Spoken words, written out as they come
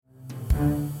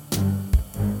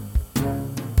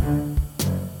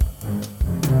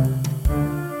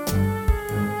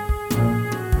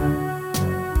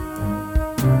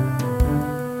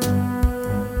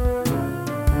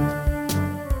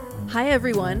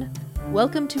everyone.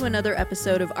 Welcome to another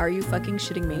episode of Are You Fucking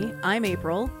Shitting Me? I'm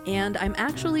April, and I'm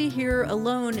actually here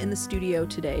alone in the studio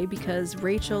today because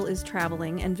Rachel is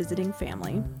traveling and visiting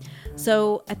family.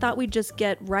 So I thought we'd just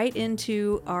get right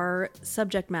into our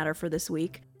subject matter for this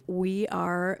week. We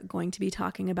are going to be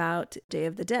talking about Day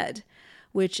of the Dead,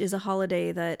 which is a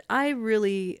holiday that I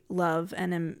really love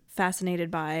and am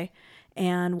fascinated by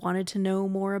and wanted to know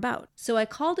more about. So I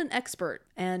called an expert,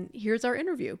 and here's our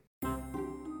interview.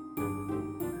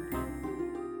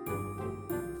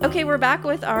 Okay, we're back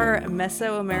with our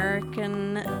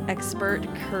Mesoamerican expert,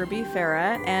 Kirby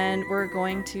Farah, and we're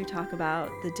going to talk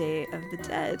about the Day of the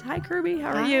Dead. Hi, Kirby.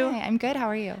 How are you? Hi, I'm good. How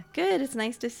are you? Good. It's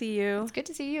nice to see you. It's good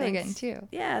to see you Thanks. again, too.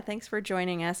 Yeah, thanks for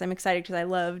joining us. I'm excited because I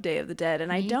love Day of the Dead,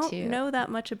 and I don't know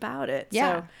that much about it.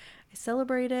 Yeah. So I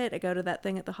celebrate it. I go to that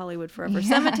thing at the Hollywood Forever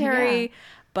Cemetery,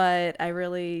 but I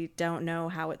really don't know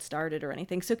how it started or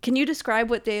anything. So can you describe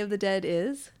what Day of the Dead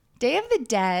is? Day of the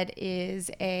Dead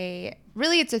is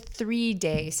it's a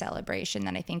 3-day celebration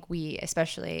that I think we,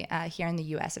 especially here in the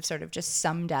U.S., have sort of just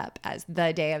summed up as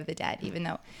the Day of the Dead, even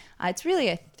though it's really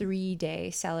a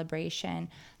 3-day celebration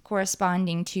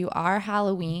corresponding to our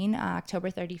Halloween,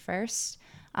 October 31st,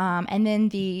 and then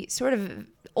the sort of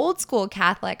old school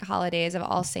Catholic holidays of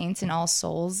All Saints and All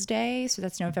Souls Day. So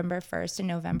that's November 1st and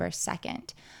November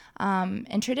 2nd.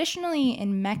 And traditionally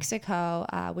in Mexico,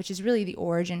 which is really the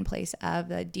origin place of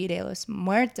the Dia de Los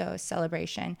Muertos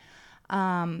celebration,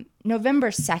 November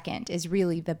 2nd is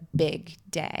really the big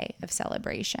day of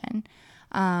celebration.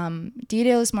 Dia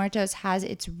de los Muertos has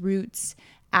its roots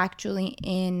actually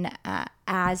in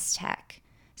Aztec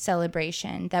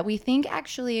celebration that we think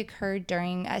actually occurred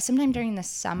during sometime during the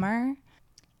summer,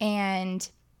 and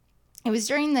it was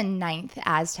during the 9th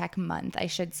Aztec month, I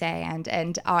should say, and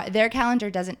their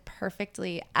calendar doesn't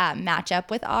perfectly match up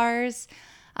with ours.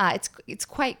 It's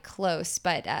quite close,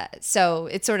 but so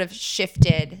it sort of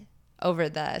shifted over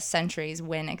the centuries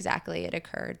when exactly it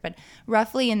occurred, but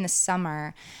roughly in the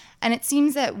summer. And it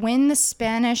seems that when the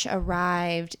Spanish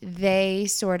arrived, they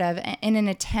sort of, in an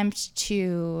attempt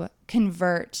to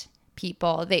convert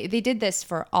people, they did this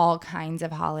for all kinds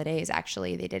of holidays.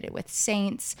 Actually, they did it with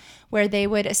saints, where they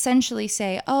would essentially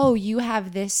say, oh, you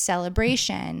have this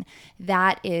celebration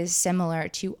that is similar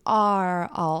to our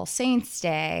All Saints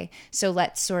Day, so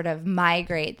let's sort of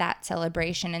migrate that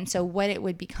celebration. And so what it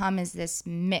would become is this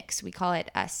mix. We call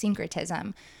it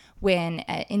syncretism, when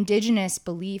indigenous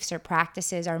beliefs or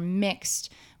practices are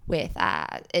mixed with,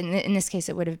 in this case,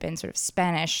 it would have been sort of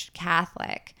Spanish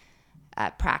Catholic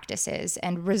practices,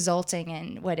 and resulting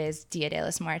in what is Dia de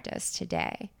los Muertos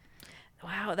today.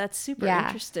 Wow, that's super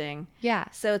interesting. Yeah.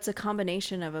 So it's a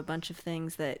combination of a bunch of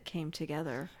things that came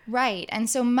together. Right. And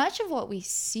so much of what we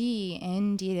see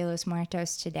in Dia de los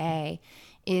Muertos today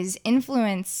is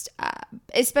influenced,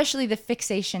 especially the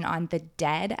fixation on the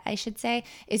dead, I should say,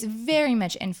 is very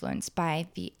much influenced by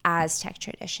the Aztec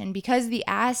tradition, because the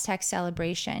Aztec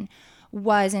celebration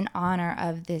was in honor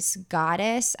of this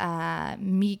goddess,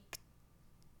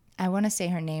 I want to say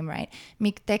her name right.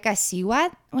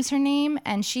 Mictecacihuatl was her name,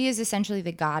 and she is essentially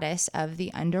the goddess of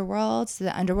the underworld. So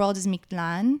the underworld is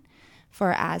Mictlan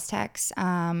for Aztecs.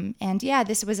 And yeah,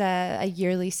 this was a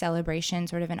yearly celebration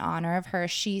sort of in honor of her.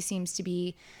 She seems to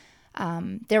be,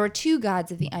 there were two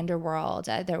gods of the underworld.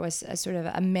 There was a sort of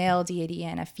a male deity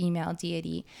and a female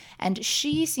deity. And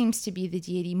she seems to be the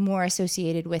deity more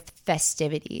associated with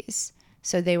festivities.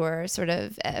 So they were sort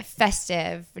of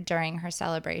festive during her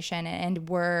celebration and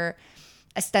were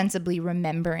ostensibly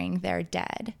remembering their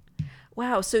dead.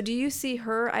 Wow. So do you see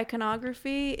her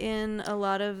iconography in a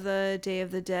lot of the Day of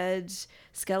the Dead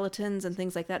skeletons and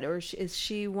things like that? Or is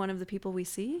she one of the people we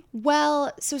see?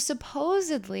 Well, so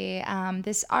supposedly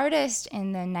this artist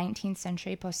in the 19th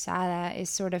century, Posada, is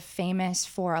sort of famous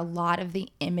for a lot of the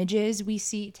images we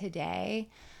see today.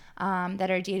 That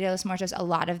are Dia de los Muertos, a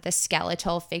lot of the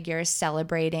skeletal figures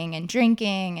celebrating and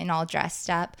drinking and all dressed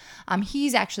up.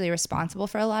 He's actually responsible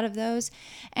for a lot of those.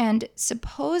 And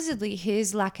supposedly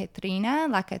his La Catrina,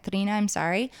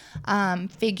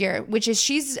 figure, which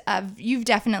is, you've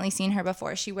definitely seen her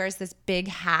before. She wears this big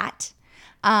hat.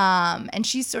 And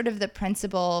she's sort of the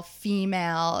principal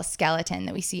female skeleton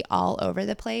that we see all over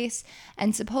the place.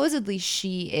 And supposedly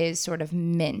she is sort of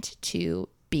meant to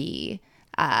be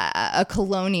a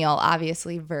colonial,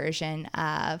 obviously, version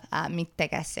of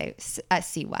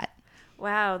Mictecacihuatl.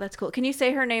 Wow, that's cool. Can you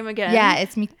say her name again? Yeah,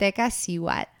 it's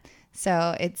Mictecacihuatl.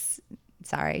 So it's,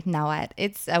 sorry, Nahuatl.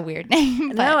 It's a weird name.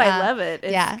 But, no, I love it.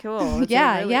 It's cool. It's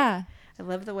yeah. I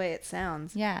love the way it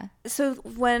sounds. Yeah. So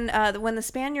when the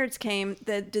Spaniards came,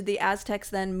 did the Aztecs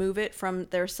then move it from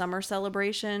their summer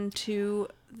celebration to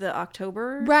the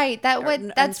October? Right.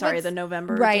 The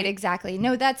November. Right, date? exactly.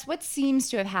 No, that's what seems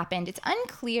to have happened. It's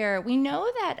unclear. We know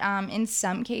that in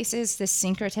some cases the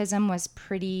syncretism was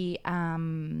pretty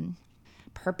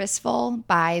purposeful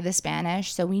by the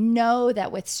Spanish. So we know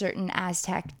that with certain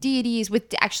Aztec deities,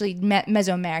 with actually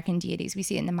Mesoamerican deities, we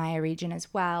see it in the Maya region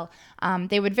as well,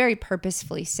 they would very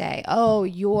purposefully say, oh,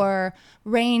 your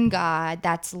rain god,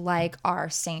 that's like our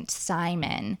Saint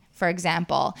Simon, for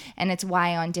example. And it's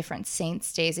why on different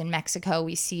saints' days in Mexico,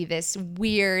 we see this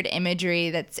weird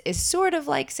imagery that is sort of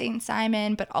like Saint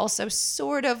Simon, but also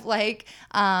sort of like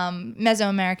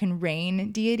Mesoamerican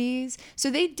rain deities. So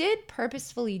they did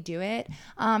purposefully do it.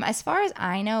 As far as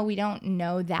I know, we don't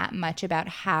know that much about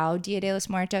how Dia de los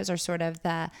Muertos, or sort of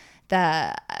the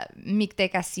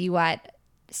Mictecacihuat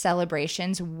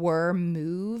celebrations, were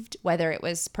moved, whether it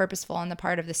was purposeful on the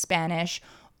part of the Spanish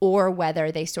or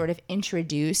whether they sort of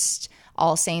introduced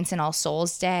All Saints and All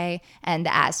Souls Day and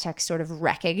the Aztecs sort of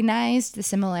recognized the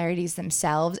similarities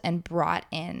themselves and brought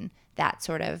in that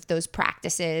sort of those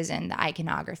practices and the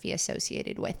iconography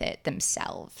associated with it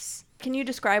themselves. Can you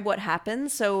describe what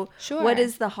happens? So Sure. What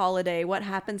is the holiday? What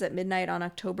happens at midnight on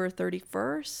October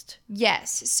 31st?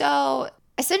 Yes. So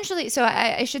essentially,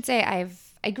 I should say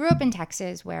I grew up in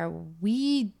Texas, where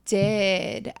we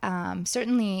did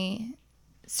certainly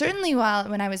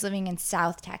when I was living in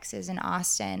South Texas in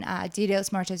Austin, Dia de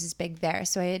los Muertos is big there.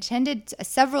 So I attended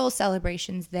several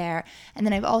celebrations there. And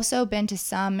then I've also been to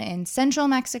some in central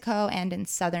Mexico and in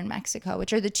southern Mexico,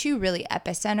 which are the two really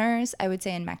epicenters, I would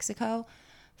say, in Mexico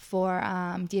for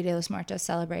Dia de los Muertos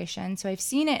celebration. So I've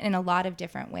seen it in a lot of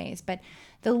different ways. But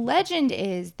the legend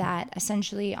is that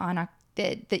essentially on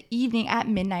the evening at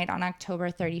midnight on October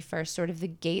 31st, sort of the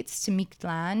gates to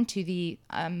Mictlan, to the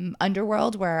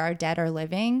underworld where our dead are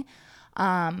living,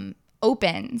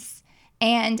 opens.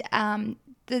 And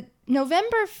the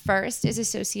November 1st is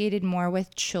associated more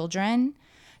with children.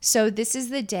 So this is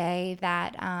the day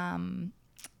that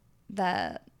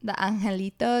the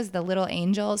angelitos, the little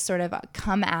angels, sort of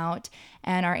come out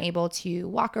and are able to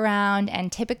walk around.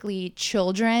 And typically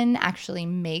children actually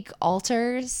make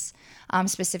altars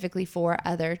specifically for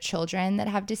other children that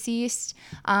have deceased.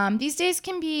 These days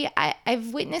can be,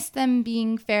 I've witnessed them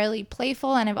being fairly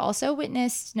playful, and I've also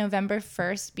witnessed November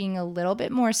 1st being a little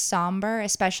bit more somber,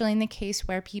 especially in the case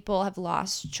where people have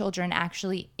lost children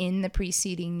actually in the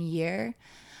preceding year.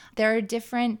 There are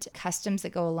different customs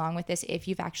that go along with this if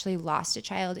you've actually lost a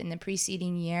child in the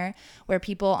preceding year, where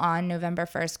people on November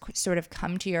 1st sort of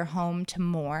come to your home to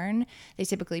mourn. They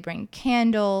typically bring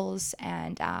candles,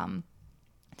 and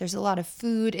there's a lot of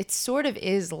food. It sort of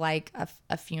is like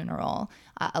a funeral,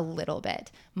 a little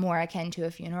bit more akin to a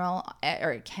funeral,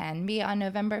 or it can be on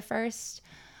November 1st.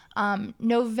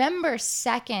 November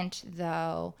 2nd,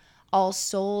 though, All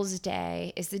Souls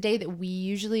Day, is the day that we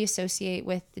usually associate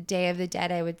with the Day of the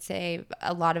Dead. I would say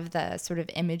a lot of the sort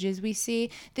of images we see.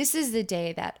 This is the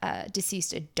day that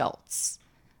deceased adults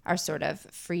are sort of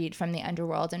freed from the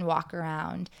underworld and walk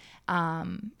around.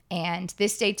 And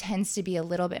this day tends to be a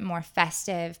little bit more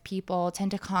festive. People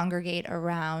tend to congregate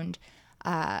around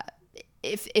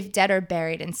if dead are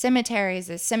buried in cemeteries,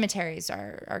 the cemeteries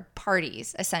are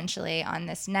parties essentially on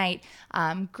this night.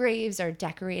 Graves are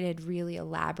decorated really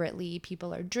elaborately.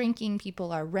 People are drinking,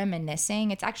 people are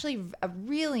reminiscing. It's actually a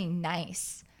really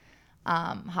nice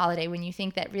holiday when you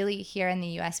think that really here in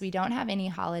the US we don't have any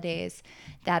holidays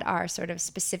that are sort of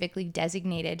specifically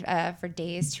designated for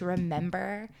days to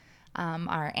remember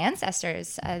our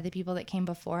ancestors, the people that came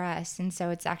before us. And so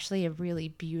it's actually a really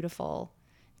beautiful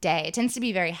day. It tends to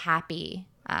be very happy.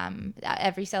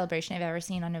 Every celebration I've ever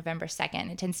seen on November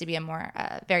 2nd, it tends to be a more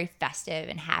very festive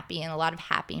and happy, and a lot of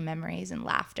happy memories and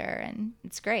laughter, and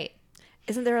it's great.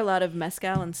 Isn't there a lot of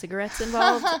mezcal and cigarettes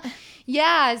involved?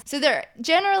 Yeah. So there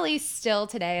generally still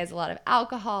today is a lot of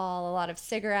alcohol, a lot of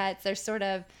cigarettes. There's sort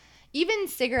of even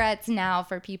cigarettes now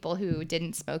for people who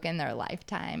didn't smoke in their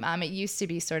lifetime. It used to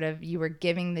be sort of you were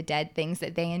giving the dead things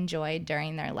that they enjoyed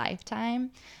during their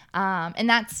lifetime. And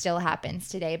that still happens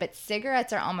today. But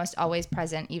cigarettes are almost always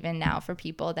present even now for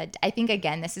people that I think,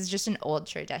 again, this is just an old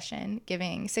tradition,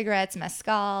 giving cigarettes,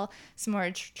 mezcal, some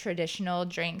more traditional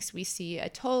drinks. We see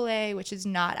atole, which is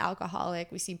not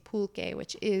alcoholic. We see pulque,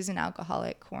 which is an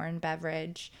alcoholic corn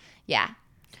beverage. Yeah.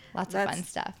 Lots of fun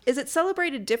stuff. Is it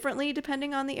celebrated differently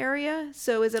depending on the area?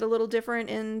 So is it a little different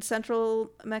in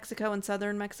central Mexico and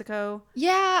southern Mexico?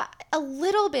 Yeah, a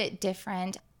little bit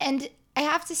different. And I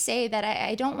have to say that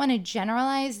I don't want to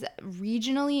generalize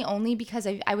regionally, only because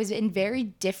I was in very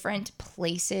different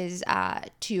places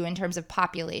too in terms of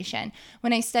population.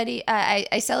 When I studied,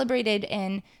 I celebrated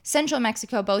in central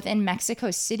Mexico, both in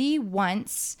Mexico City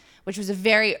once, which was a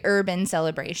very urban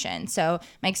celebration. So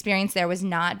my experience there was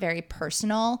not very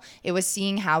personal. It was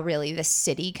seeing how really the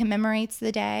city commemorates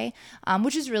the day,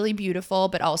 which is really beautiful,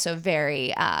 but also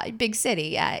very big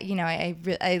city. I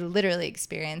literally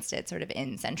experienced it sort of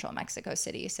in central Mexico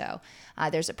City. So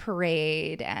there's a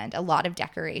parade and a lot of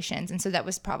decorations. And so that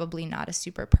was probably not a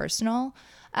super personal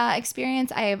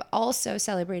experience. I have also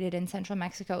celebrated in central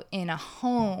Mexico in a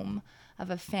home of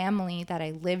a family that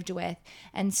I lived with.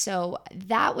 And so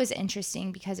that was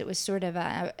interesting because it was sort of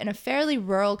in a fairly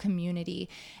rural community,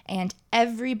 and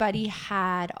everybody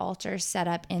had altars set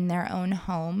up in their own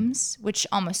homes, which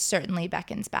almost certainly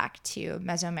beckons back to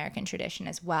Mesoamerican tradition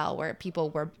as well, where people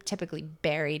were typically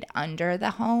buried under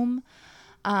the home.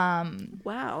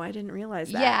 Wow, I didn't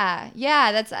realize that.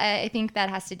 Yeah. I think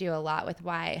that has to do a lot with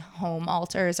why home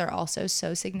altars are also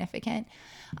so significant.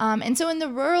 And so in the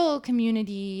rural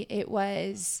community, it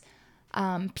was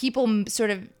people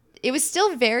it was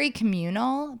still very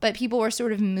communal, but people were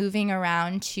sort of moving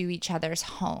around to each other's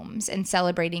homes and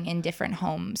celebrating in different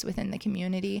homes within the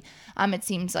community. It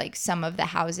seems like some of the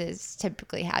houses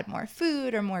typically had more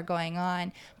food or more going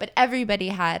on, but everybody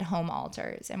had home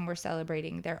altars and were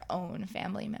celebrating their own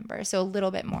family members. So a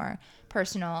little bit more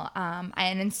personal.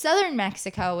 And in southern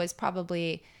Mexico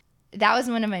that was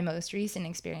one of my most recent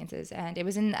experiences. And it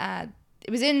was in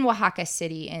Oaxaca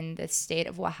City in the state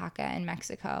of Oaxaca in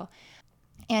Mexico.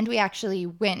 And we actually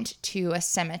went to a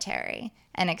cemetery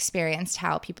and experienced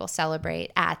how people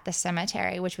celebrate at the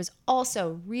cemetery, which was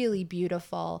also really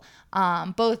beautiful,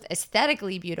 both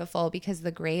aesthetically beautiful because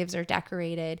the graves are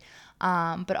decorated,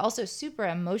 but also super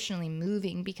emotionally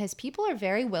moving because people are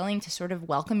very willing to sort of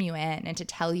welcome you in and to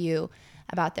tell you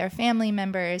about their family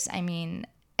members. I mean,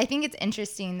 I think it's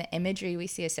interesting the imagery we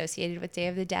see associated with Day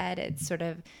of the Dead. It's sort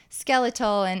of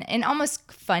skeletal and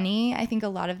almost funny. I think a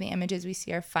lot of the images we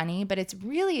see are funny, but it's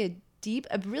really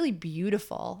a really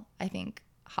beautiful, I think,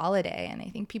 holiday. And I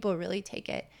think people really take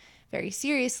it very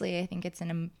seriously. I think it's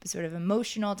a sort of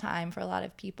emotional time for a lot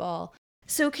of people.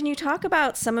 So can you talk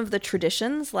about some of the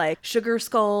traditions like sugar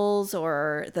skulls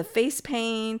or the face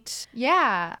paint?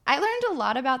 Yeah, I learned a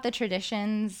lot about the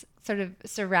traditions sort of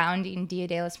surrounding Dia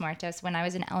de los Muertos when I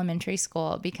was in elementary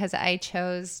school because I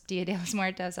chose Dia de los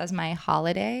Muertos as my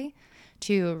holiday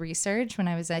to research when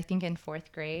I was, I think, in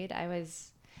 4th grade. I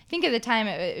think at the time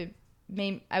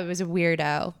I was a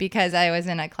weirdo because I was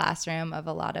in a classroom of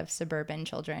a lot of suburban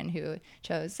children who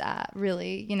chose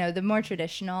really, the more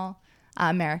traditional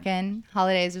American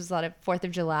holidays. There was a lot of 4th of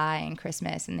July and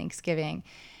Christmas and Thanksgiving,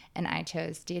 and I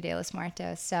chose Dia de los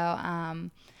Muertos. So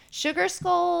sugar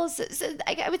skulls, so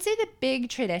I would say the big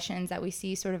traditions that we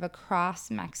see sort of across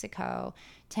Mexico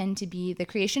tend to be the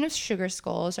creation of sugar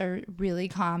skulls are really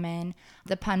common.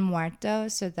 The pan muerto,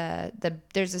 so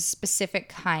there's a specific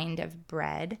kind of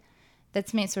bread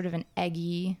that's made sort of an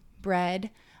eggy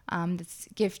bread that's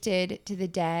gifted to the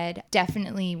dead.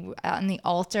 Definitely on the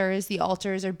altars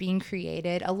are being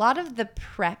created. A lot of the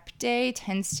prep day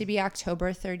tends to be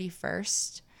October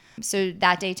 31st. So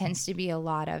that day tends to be a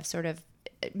lot of sort of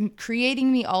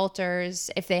creating the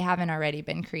altars if they haven't already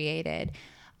been created,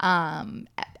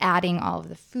 adding all of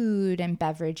the food and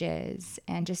beverages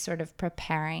and just sort of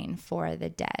preparing for the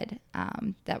dead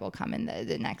that will come in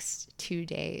the next 2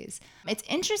 days. It's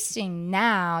interesting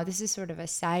now, this is sort of a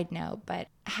side note, but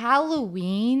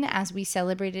Halloween, as we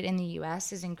celebrate it in the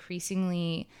US, is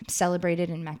increasingly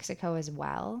celebrated in Mexico as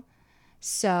well.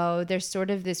 So there's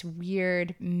sort of this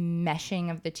weird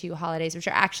meshing of the two holidays, which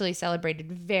are actually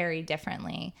celebrated very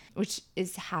differently, which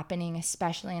is happening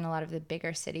especially in a lot of the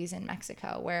bigger cities in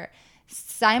Mexico, where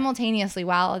simultaneously,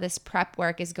 while this prep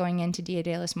work is going into Dia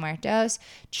de los Muertos,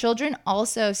 children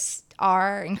also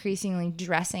are increasingly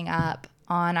dressing up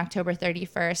on October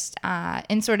 31st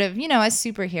in sort of, as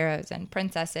superheroes and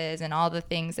princesses and all the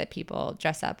things that people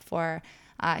dress up for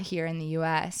here in the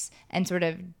U.S. and sort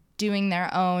of doing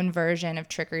their own version of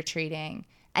trick-or-treating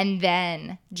and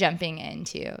then jumping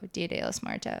into Dia de los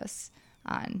Muertos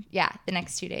on the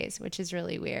next 2 days, which is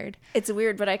really weird. It's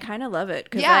weird, but I kind of love it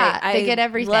because they get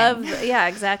everything.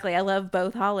 Exactly. I love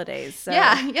both holidays. So.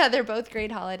 Yeah, they're both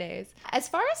great holidays. As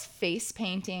far as face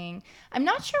painting, I'm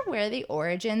not sure where the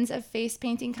origins of face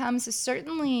painting comes. So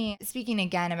certainly, speaking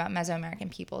again about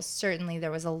Mesoamerican people, certainly there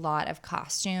was a lot of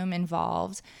costume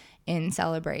involved in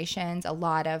celebrations, a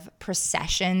lot of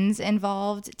processions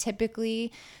involved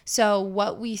typically. So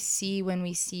what we see when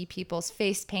we see people's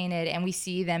face painted and we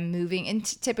see them moving, and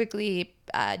typically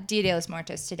Dia de los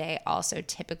Muertos today also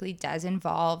typically does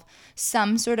involve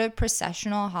some sort of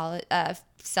processional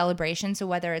celebration. So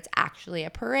whether it's actually a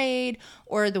parade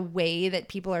or the way that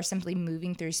people are simply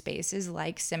moving through spaces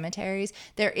like cemeteries,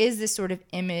 there is this sort of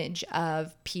image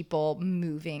of people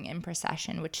moving in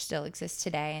procession, which still exists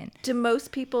today. And do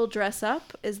most people dress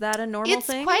up? Is that a normal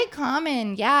thing? it's quite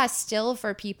common, yeah, still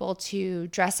for people to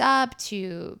dress up,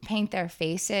 to paint their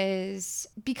faces.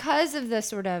 Because of the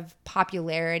sort of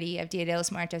popularity of Dia de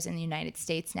los Muertos in the United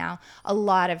States now, a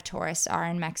lot of tourists are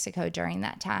in Mexico during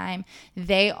that time.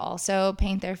 They also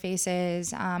paint their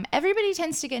faces. Everybody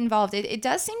tends to get involved. It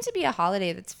does seem to be a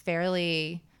holiday that's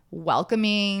fairly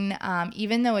welcoming,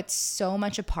 even though it's so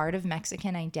much a part of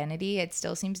Mexican identity. It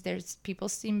still seems people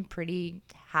seem pretty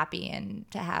happy and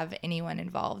to have anyone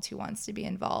involved who wants to be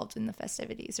involved in the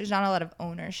festivities. There's not a lot of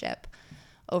ownership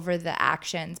over the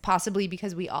actions, possibly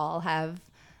because we all have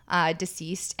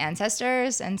deceased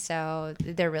ancestors, and so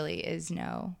there really is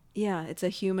no. Yeah, it's a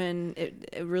human,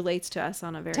 it relates to us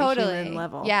on a very Totally. human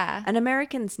level. Yeah. And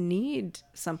Americans need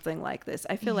something like this.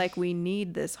 I feel like we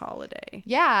need this holiday.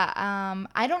 Yeah,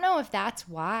 I don't know if that's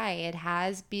why it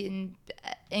has been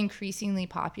increasingly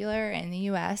popular in the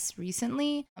U.S.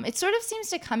 recently. It sort of seems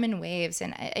to come in waves,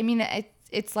 and I mean,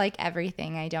 it's like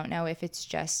everything. I don't know if it's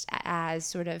just as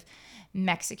sort of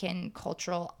Mexican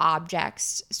cultural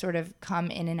objects sort of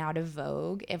come in and out of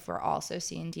vogue, if we're also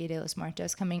seeing Dia de los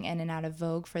Muertos coming in and out of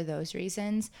vogue for those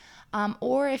reasons,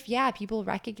 or if, people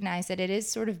recognize that it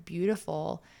is sort of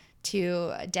beautiful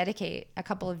to dedicate a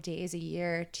couple of days a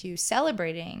year to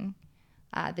celebrating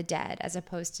the dead, as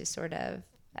opposed to sort of,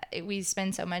 we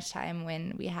spend so much time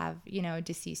when we have,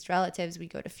 deceased relatives, we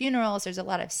go to funerals, there's a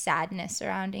lot of sadness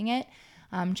surrounding it.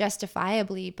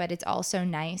 Justifiably, but it's also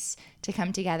nice to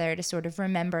come together to sort of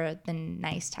remember the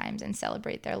nice times and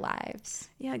celebrate their lives.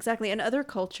 Yeah, exactly. And other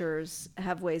cultures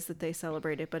have ways that they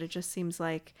celebrate it, but it just seems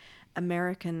like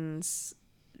Americans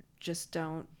just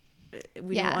don't,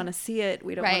 we don't want to see it.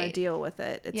 We don't want to deal with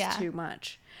it. It's too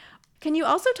much. Can you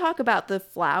also talk about the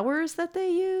flowers that they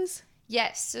use?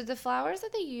 Yes, so the flowers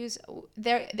that they use,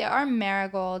 there are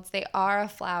marigolds. They are a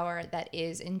flower that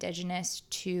is indigenous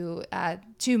to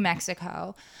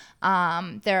Mexico.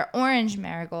 They're orange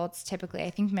marigolds typically. I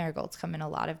think marigolds come in a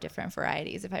lot of different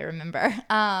varieties, if I remember.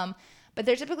 But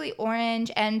they're typically orange,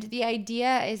 and the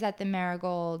idea is that the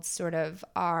marigolds sort of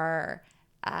are,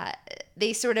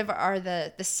 they sort of are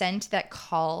the scent that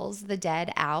calls the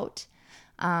dead out.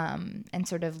 And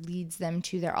sort of leads them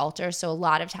to their altar. So a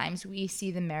lot of times we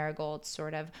see the marigolds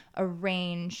sort of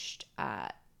arranged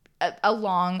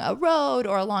along a road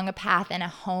or along a path in a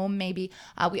home maybe.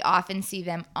 We often see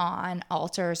them on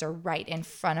altars or right in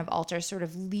front of altars, sort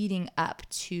of leading up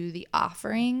to the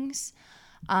offerings.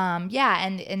 And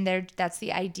that's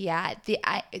the idea.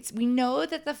 We know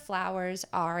that the flowers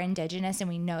are indigenous, and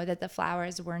we know that the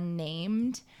flowers were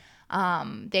named.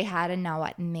 They had a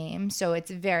Nahuatl name, so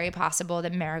it's very possible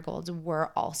that marigolds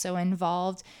were also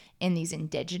involved in these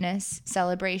indigenous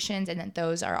celebrations, and that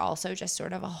those are also just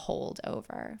sort of a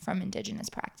holdover from indigenous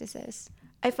practices.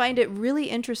 I find it really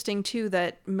interesting, too,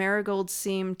 that marigolds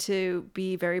seem to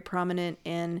be very prominent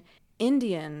in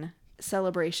Indian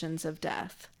celebrations of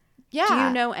death. Yeah. Do you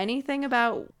know anything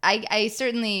about... I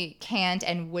certainly can't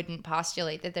and wouldn't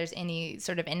postulate that there's any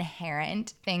sort of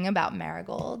inherent thing about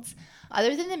marigolds,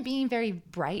 other than them being very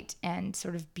bright and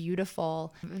sort of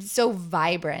beautiful, so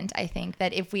vibrant. I think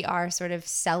that if we are sort of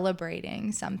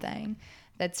celebrating something,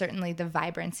 that's certainly the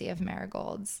vibrancy of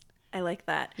marigolds. I like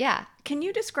that. Yeah. Can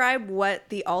you describe what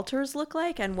the altars look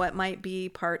like and what might be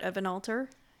part of an altar?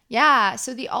 Yeah,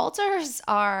 so the altars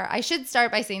are, I should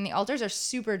start by saying the altars are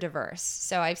super diverse.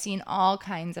 So I've seen all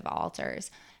kinds of altars.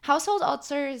 Household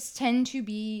altars tend to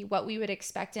be what we would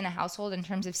expect in a household in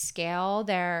terms of scale.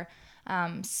 They're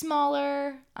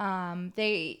smaller.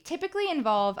 They typically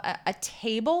involve a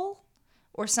table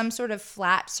or some sort of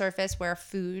flat surface where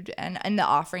food and the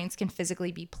offerings can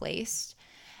physically be placed.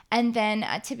 And then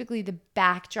typically the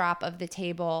backdrop of the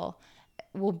table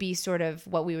will be sort of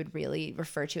what we would really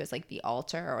refer to as like the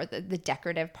altar, or the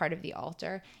decorative part of the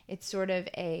altar. It's sort of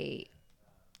a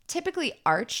typically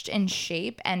arched in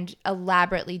shape and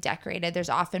elaborately decorated. There's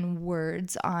often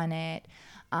words on it.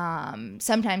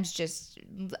 Sometimes just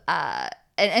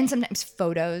and sometimes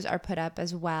photos are put up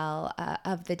as well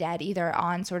of the dead, either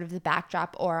on sort of the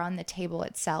backdrop or on the table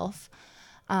itself.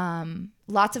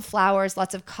 Lots of flowers,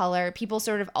 lots of color. People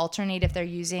sort of alternate if they're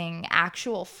using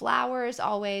actual flowers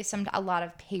always. A lot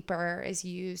of paper is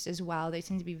used as well. They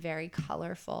tend to be very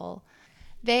colorful.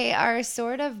 They are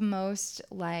sort of most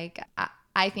like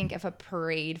I think if a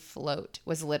parade float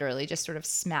was literally just sort of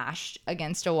smashed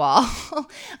against a wall,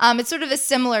 it's sort of the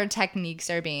similar techniques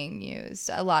are being used.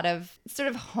 A lot of sort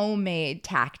of homemade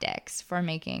tactics for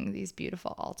making these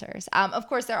beautiful altars. Of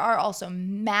course, there are also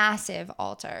massive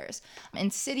altars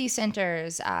in city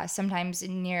centers, sometimes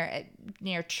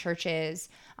near churches,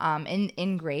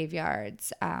 in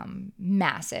graveyards,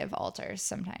 massive altars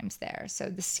sometimes there. So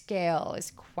the scale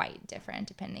is quite different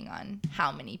depending on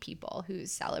how many people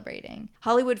who's celebrating.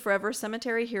 Hollywood Forever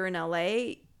Cemetery here in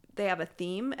LA, they have a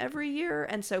theme every year,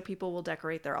 and so people will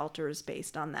decorate their altars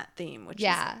based on that theme, which is,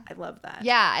 I love that.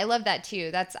 Yeah, I love that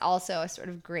too. That's also a sort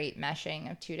of great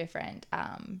meshing of two different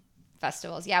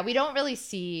festivals. Yeah, we don't really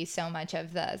see so much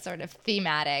of the sort of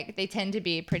thematic. They tend to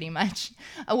be pretty much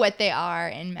what they are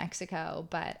in Mexico.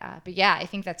 But yeah, I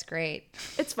think that's great.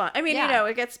 It's fun. I mean,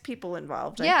 it gets people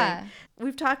involved. I think.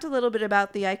 We've talked a little bit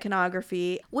about the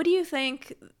iconography. What do you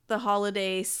think the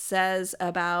holiday says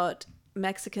about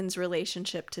Mexicans'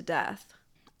 relationship to death?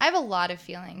 I have a lot of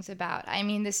feelings about. I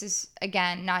mean, this is,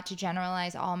 again, not to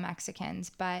generalize all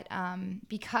Mexicans, but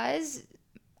because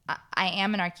I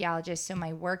am an archaeologist, so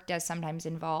my work does sometimes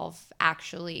involve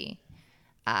actually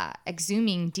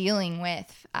exhuming, dealing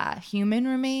with human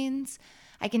remains.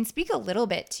 I can speak a little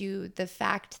bit to the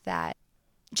fact that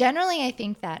generally I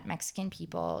think that Mexican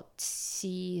people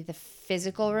see the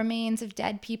physical remains of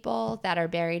dead people that are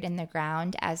buried in the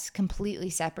ground as completely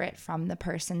separate from the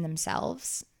person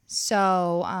themselves.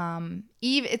 So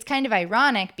it's kind of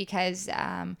ironic because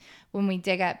when we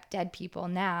dig up dead people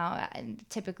now,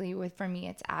 typically for me,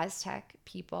 it's Aztec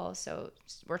people. So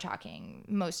we're talking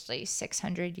mostly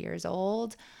 600 years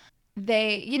old.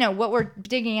 What we're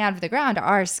digging out of the ground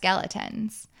are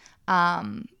skeletons.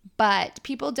 But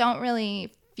people don't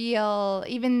really feel,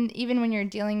 even when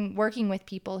you're working with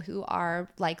people who are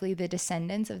likely the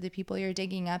descendants of the people you're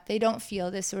digging up, they don't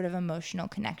feel this sort of emotional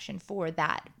connection for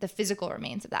the physical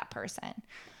remains of that person,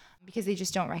 because they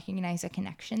just don't recognize a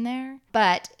connection there.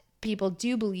 But people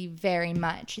do believe very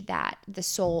much that the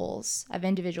souls of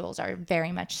individuals are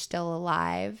very much still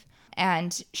alive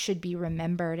and should be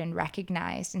remembered and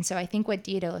recognized. And so I think what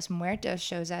Dia de los Muertos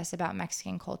shows us about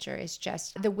Mexican culture is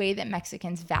just the way that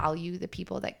Mexicans value the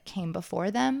people that came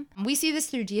before them. We see this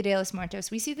through Dia de los Muertos.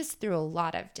 We see this through a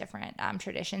lot of different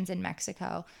traditions in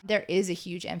Mexico. There is a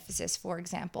huge emphasis, for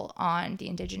example, on the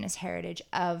indigenous heritage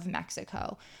of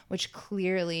Mexico, which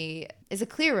clearly is a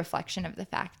clear reflection of the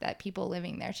fact that people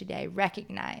living there today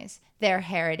recognize their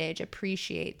heritage,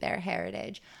 appreciate their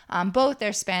heritage, both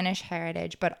their Spanish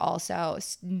heritage, but also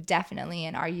definitely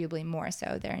and arguably more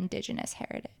so their indigenous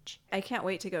heritage. I can't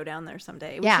wait to go down there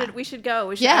someday. We should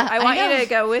go. I want you to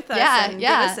go with us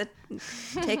and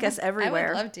take us everywhere.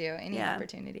 I would love to, any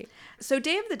opportunity. So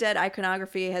Day of the Dead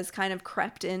iconography has kind of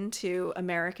crept into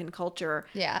American culture.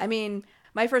 Yeah. I mean,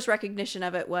 my first recognition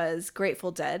of it was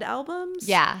Grateful Dead albums.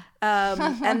 Yeah.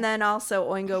 And then also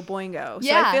Oingo Boingo.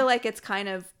 So I feel like it's kind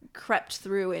of crept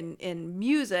through in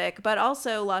music, but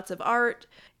also lots of art.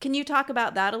 Can you talk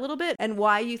about that a little bit and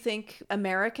why you think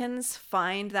Americans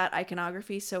find that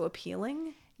iconography so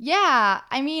appealing? Yeah,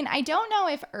 I mean, I don't know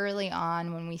if early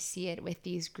on when we see it with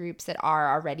these groups that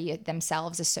are already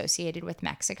themselves associated with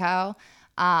Mexico,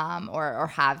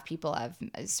 or have people of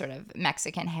sort of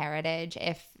Mexican heritage,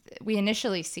 if we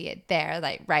initially see it there,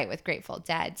 like right with Grateful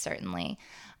Dead, certainly.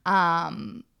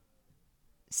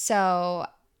 So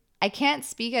I can't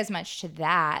speak as much to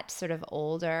that sort of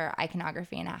older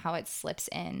iconography and how it slips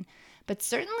in, but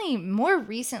certainly more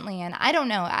recently, and I don't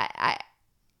know,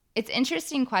 it's an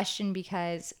interesting question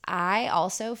because I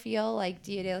also feel like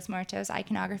Dia de los Muertos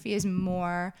iconography is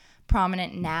more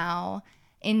prominent now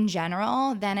in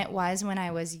general than it was when I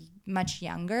was much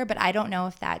younger, but I don't know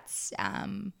if that's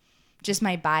just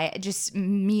just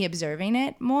me observing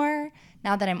it more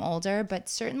now that I'm older, but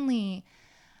certainly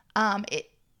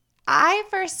I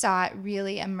first saw it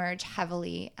really emerge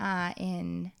heavily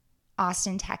in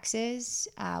Austin, Texas,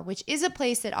 which is a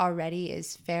place that already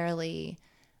is fairly,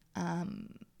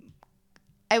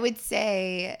 I would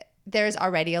say there's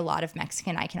already a lot of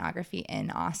Mexican iconography in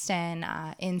Austin,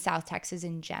 in South Texas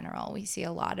in general. We see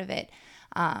a lot of it.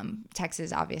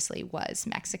 Texas obviously was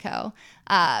Mexico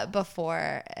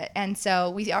before, and so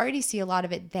we already see a lot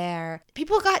of it there.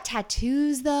 People got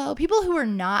tattoos, though. People who were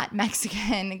not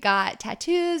Mexican got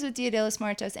tattoos with Dia de los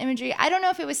Muertos imagery. I don't know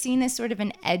if it was seen as sort of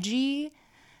an edgy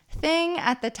thing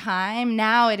at the time.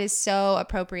 Now it is so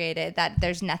appropriated that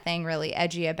there's nothing really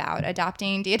edgy about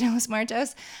adopting Dia de los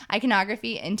Muertos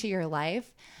iconography into your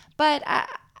life. But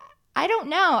I don't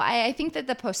know. I think that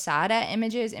the posada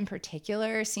images in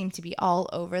particular seem to be all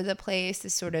over the place,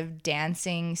 this sort of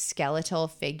dancing skeletal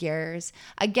figures.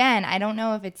 Again, I don't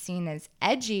know if it's seen as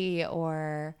edgy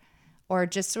or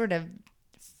just sort of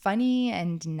funny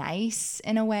and nice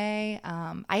in a way.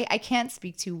 I can't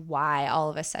speak to why all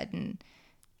of a sudden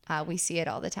we see it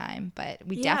all the time, but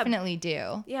we definitely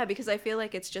do. Yeah, because I feel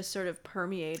like it's just sort of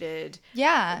permeated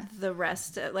the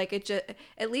rest. Like it just,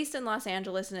 at least in Los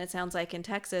Angeles, and it sounds like in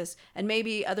Texas and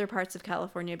maybe other parts of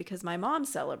California, because my mom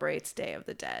celebrates Day of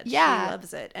the Dead. Yeah. She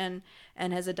loves it and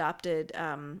has adopted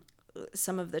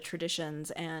some of the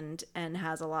traditions and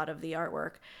has a lot of the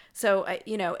artwork. So,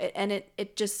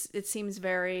 it seems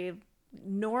very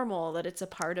normal that it's a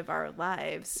part of our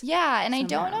lives. Yeah, and somehow.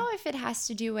 I don't know if it has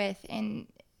to do with, in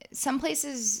some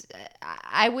places,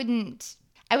 I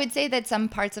would say that some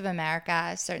parts of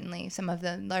America, certainly some of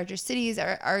the larger cities,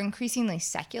 are increasingly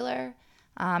secular.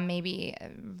 Maybe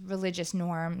religious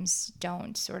norms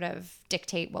don't sort of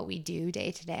dictate what we do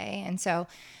day to day. And so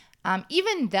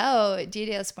even though Dia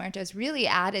de los Muertos really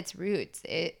at its roots,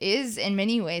 it is in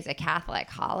many ways a Catholic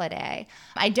holiday,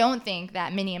 I don't think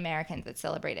that many Americans that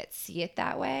celebrate it see it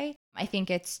that way. I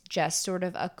think it's just sort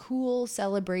of a cool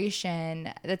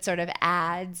celebration that sort of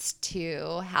adds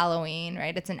to Halloween,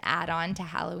 right? It's an add-on to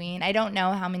Halloween. I don't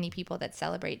know how many people that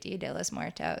celebrate Dia de los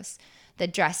Muertos,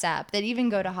 that dress up, that even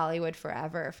go to Hollywood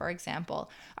Forever, for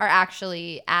example, are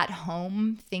actually at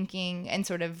home thinking and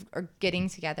sort of are getting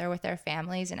together with their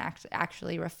families and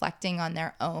actually reflecting on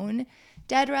their own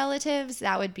dead relatives.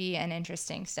 That would be an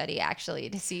interesting study, actually,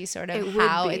 to see sort of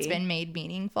how it's been made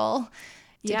meaningful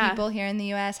to people here in the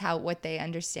U.S., what they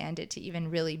understand it to even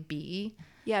really be.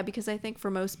 Yeah, because I think for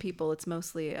most people, it's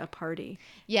mostly a party.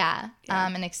 Yeah.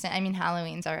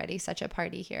 Halloween's already such a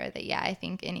party here that, I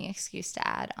think any excuse to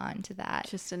add on to that.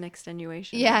 Just an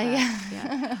extenuation.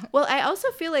 Yeah. Well, I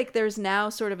also feel like there's now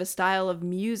sort of a style of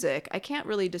music. I can't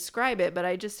really describe it, but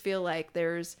I just feel like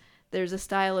there's a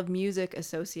style of music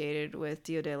associated with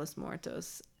Dia de los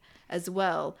Muertos as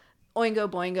well. Oingo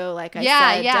Boingo, like I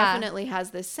said, definitely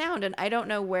has this sound, and I don't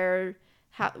know where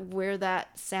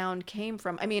that sound came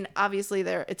from. I mean, obviously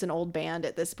it's an old band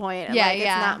at this point, and it's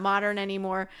not modern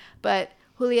anymore, but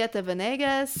Julieta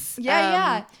Venegas.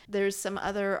 There's some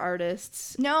other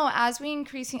artists. No, as we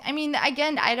increasing,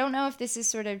 again, I don't know if this is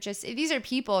sort of just, these are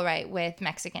people, right, with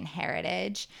Mexican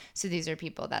heritage. So these are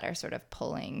people that are sort of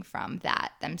pulling from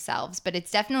that themselves. But it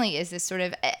definitely is this sort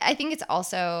of, I think it's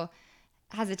also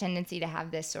has a tendency to have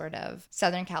this sort of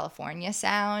Southern California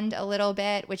sound a little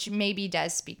bit, which maybe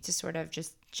does speak to sort of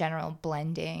just general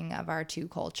blending of our two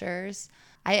cultures.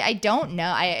 I don't know.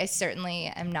 I certainly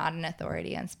am not an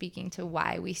authority on speaking to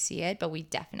why we see it, but we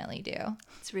definitely do.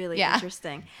 It's really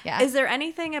interesting. Yeah. Is there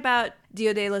anything about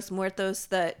Dia de los Muertos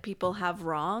that people have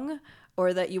wrong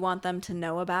or that you want them to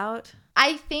know about?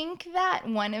 I think that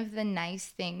one of the nice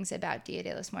things about Dia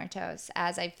de los Muertos,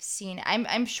 as I've seen,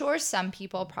 I'm sure some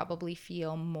people probably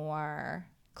feel more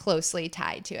closely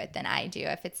tied to it than I do.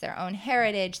 If it's their own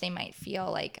heritage, they might feel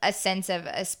like a sense of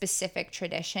a specific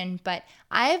tradition. But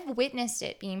I've witnessed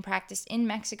it being practiced in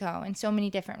Mexico in so many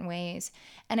different ways.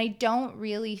 And I don't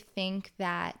really think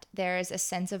that there's a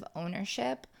sense of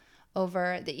ownership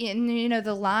over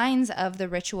the lines of the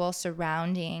ritual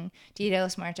surrounding Dia de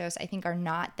los Muertos, I think, are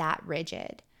not that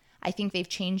rigid. I think they've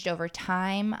changed over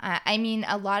time.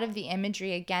 A lot of the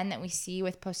imagery, again, that we see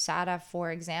with Posada,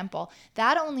 for example,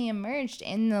 that only emerged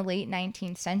in the late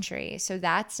 19th century. So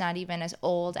that's not even as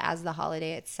old as the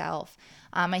holiday itself.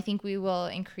 I think we will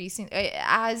increasingly,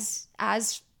 as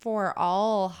for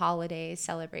all holiday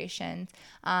celebrations,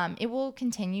 it will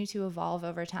continue to evolve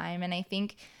over time. And I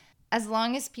think as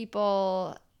long as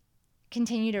people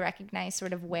continue to recognize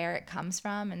sort of where it comes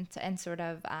from and sort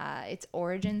of its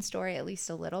origin story at least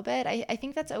a little bit, I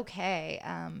think that's okay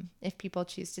if people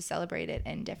choose to celebrate it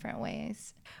in different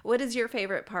ways. What is your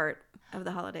favorite part of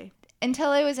the holiday?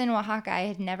 Until I was in Oaxaca, I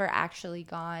had never actually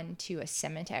gone to a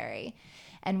cemetery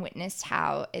and witnessed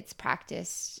how it's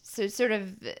practiced. So sort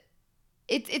of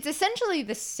it's essentially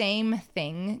the same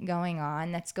thing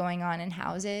that's going on in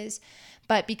houses.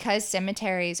 But because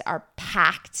cemeteries are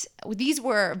packed, these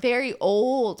were very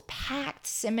old, packed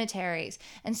cemeteries.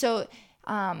 And so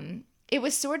it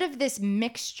was sort of this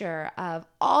mixture of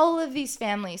all of these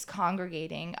families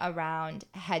congregating around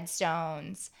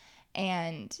headstones,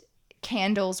 and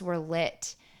candles were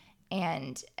lit.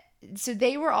 And so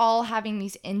they were all having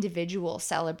these individual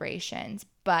celebrations,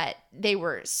 but they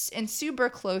were in super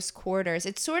close quarters.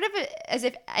 It's sort of as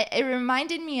if it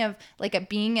reminded me of like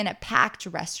being in a packed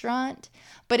restaurant,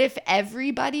 but if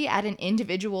everybody at an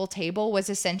individual table was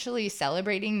essentially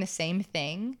celebrating the same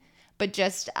thing, but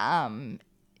just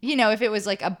if it was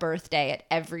like a birthday at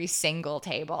every single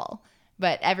table,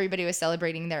 but everybody was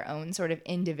celebrating their own sort of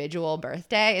individual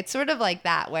birthday. It's sort of like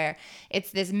that, where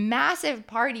it's this massive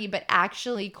party, but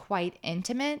actually quite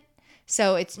intimate.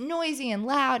 So it's noisy and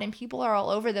loud and people are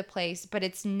all over the place, but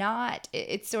it's not,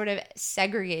 it's sort of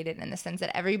segregated in the sense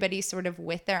that everybody's sort of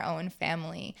with their own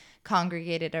family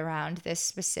congregated around this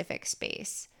specific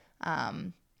space.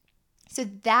 So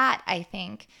that, I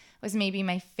think, was maybe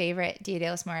my favorite Dia de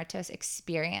los Muertos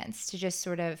experience, to just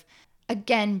sort of,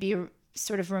 again, be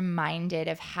sort of reminded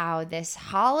of how this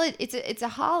holiday, it's a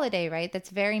holiday, right, that's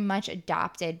very much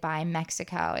adopted by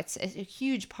Mexico. It's a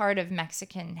huge part of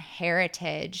Mexican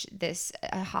heritage, this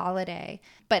holiday,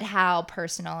 but how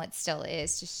personal it still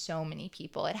is to so many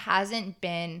people. It hasn't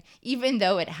been, even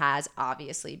though it has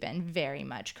obviously been very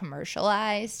much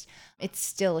commercialized, it's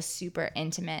still a super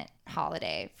intimate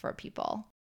holiday for people.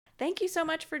 Thank you so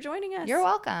much for joining us. You're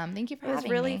welcome. Thank you for having me. It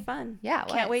was really fun. Yeah, it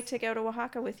was. Can't wait to go to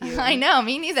Oaxaca with you. I know,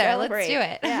 me neither. Celebrate. Let's do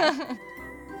it. Yeah.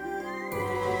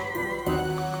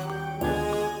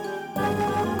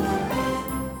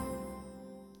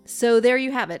 So there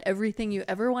you have it. Everything you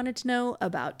ever wanted to know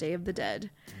about Day of the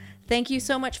Dead. Thank you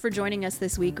so much for joining us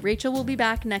this week. Rachel will be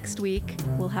back next week.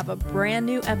 We'll have a brand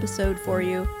new episode for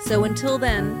you. So until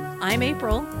then, I'm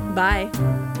April. Bye.